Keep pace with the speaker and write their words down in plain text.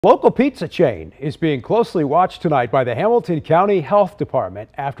Local pizza chain is being closely watched tonight by the Hamilton County Health Department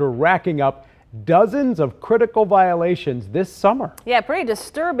after racking up dozens of critical violations this summer. Yeah, pretty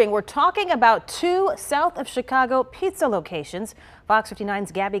disturbing. We're talking about two south of Chicago pizza locations. Fox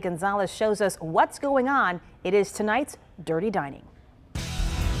 59's Gabby Gonzalez shows us what's going on. It is tonight's Dirty Dining.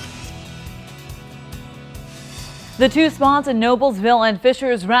 The two spots in Noblesville and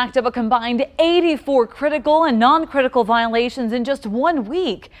Fishers racked up a combined 84 critical and non-critical violations in just 1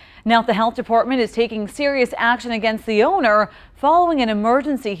 week. Now the health department is taking serious action against the owner following an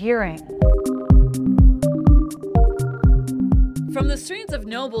emergency hearing. From the streets of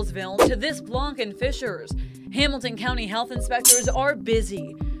Noblesville to this block in Fishers, Hamilton County health inspectors are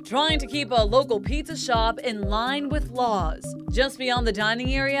busy trying to keep a local pizza shop in line with laws. Just beyond the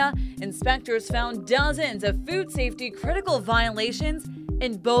dining area, inspectors found dozens of food safety critical violations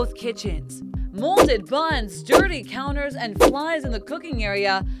in both kitchens. Molded buns, dirty counters, and flies in the cooking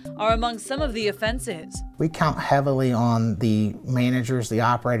area are among some of the offenses. We count heavily on the managers, the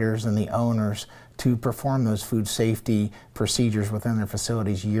operators, and the owners to perform those food safety procedures within their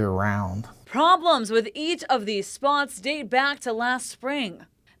facilities year-round. Problems with each of these spots date back to last spring.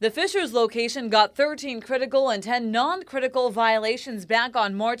 The Fishers location got 13 critical and 10 non-critical violations back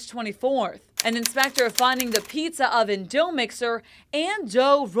on March 24th. An inspector finding the pizza oven dough mixer and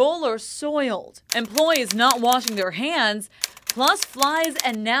dough roller soiled. Employees not washing their hands, plus flies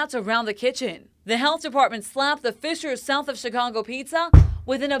and gnats around the kitchen. The health department slapped the Fishers south of Chicago pizza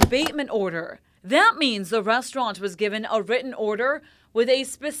with an abatement order. That means the restaurant was given a written order with a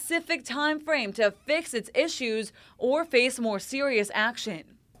specific time frame to fix its issues or face more serious action.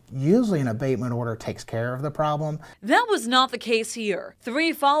 Usually an abatement order takes care of the problem. That was not the case here.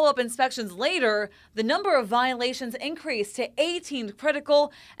 3 follow-up inspections later, the number of violations increased to 18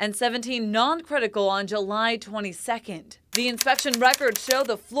 critical and 17 non-critical on July 22nd. The inspection records show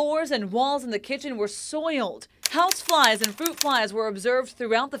the floors and walls in the kitchen were soiled. House flies and fruit flies were observed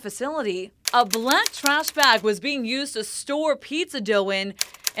throughout the facility. A black trash bag was being used to store pizza dough in,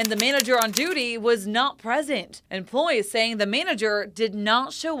 and the manager on duty was not present. Employees saying the manager did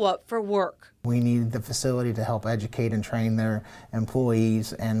not show up for work. We need the facility to help educate and train their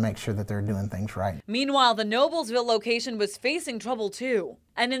employees and make sure that they're doing things right. Meanwhile, the Noblesville location was facing trouble too.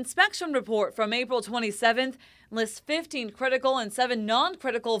 An inspection report from April 27th lists 15 critical and 7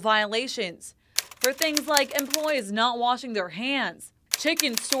 non-critical violations for things like employees not washing their hands,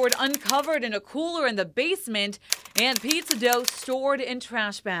 chicken stored uncovered in a cooler in the basement, and pizza dough stored in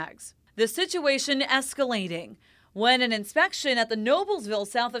trash bags. The situation escalating when an inspection at the Noblesville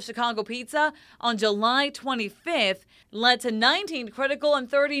south of Chicago pizza on July 25th led to 19 critical and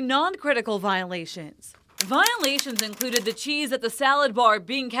 30 non-critical violations. Violations included the cheese at the salad bar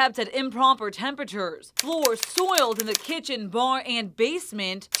being kept at improper temperatures, floors soiled in the kitchen, bar, and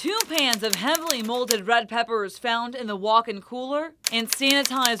basement, 2 pans of heavily molded red peppers found in the walk-in cooler, and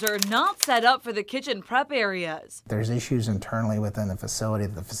sanitizer not set up for the kitchen prep areas. There's issues internally within the facility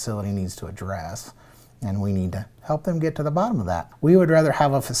that the facility needs to address, and we need to help them get to the bottom of that. We would rather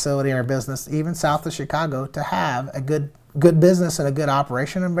have a facility or business, even south of Chicago, to have a good business and a good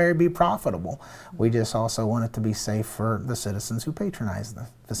operation and be profitable. We just also want it to be safe for the citizens who patronize the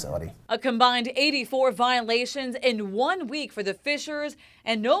facility. A combined 84 violations in 1 week for the Fishers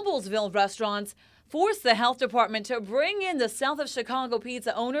and Noblesville restaurants forced the health department to bring in the south of Chicago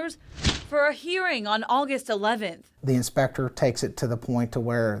pizza owners for a hearing on August 11th. The inspector takes it to the point to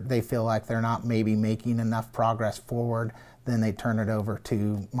where they feel like they're not maybe making enough progress forward. Then they turn it over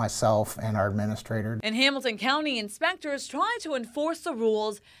to myself and our administrator. In Hamilton County, inspectors try to enforce the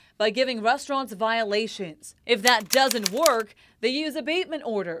rules by giving restaurants violations. If that doesn't work, they use abatement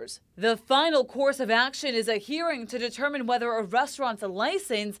orders. The final course of action is a hearing to determine whether a restaurant's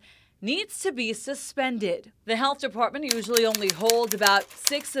license needs to be suspended. The health department usually only holds about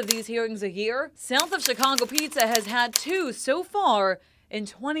 6 of these hearings a year. South of Chicago Pizza has had 2 so far in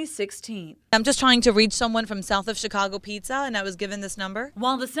 2016. I'm just trying to reach someone from South of Chicago Pizza, and I was given this number.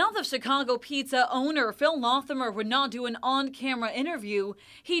 While the South of Chicago Pizza owner, Phil Lothamer, would not do an on-camera interview,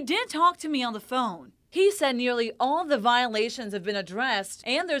 he did talk to me on the phone. He said nearly all the violations have been addressed,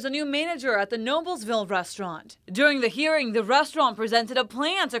 and there's a new manager at the Noblesville restaurant. During the hearing, the restaurant presented a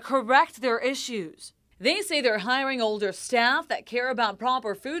plan to correct their issues. They say they're hiring older staff that care about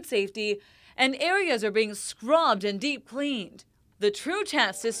proper food safety, and areas are being scrubbed and deep cleaned. The true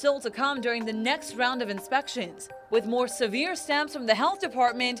test is still to come during the next round of inspections, with more severe steps from the health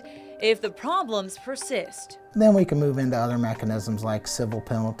department if the problems persist. Then we can move into other mechanisms like civil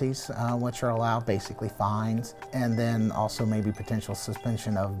penalties, which are allowed, basically fines, and then also maybe potential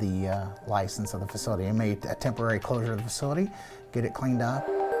suspension of the license of the facility. It may a temporary closure of the facility, get it cleaned up.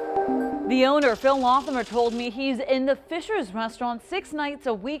 The owner, Phil Lothamer, told me he's in the Fisher's restaurant 6 nights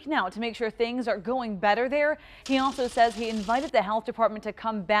a week now to make sure things are going better there. He also says he invited the health department to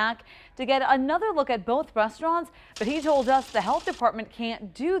come back to get another look at both restaurants, but he told us the health department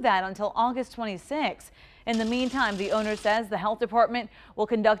can't do that until August 26. In the meantime, the owner says the health department will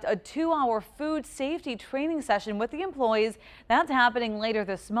conduct a 2-hour food safety training session with the employees. That's happening later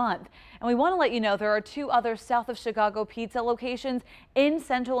this month. And we want to let you know there are 2 other South of Chicago pizza locations in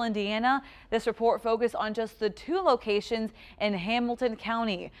central Indiana. This report focused on just the 2 locations in Hamilton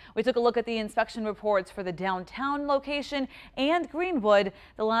County. We took a look at the inspection reports for the downtown location and Greenwood.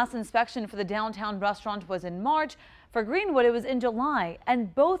 The last inspection for the downtown restaurant was in March. For Greenwood, it was in July,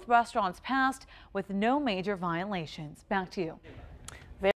 and both restaurants passed with no major violations. Back to you.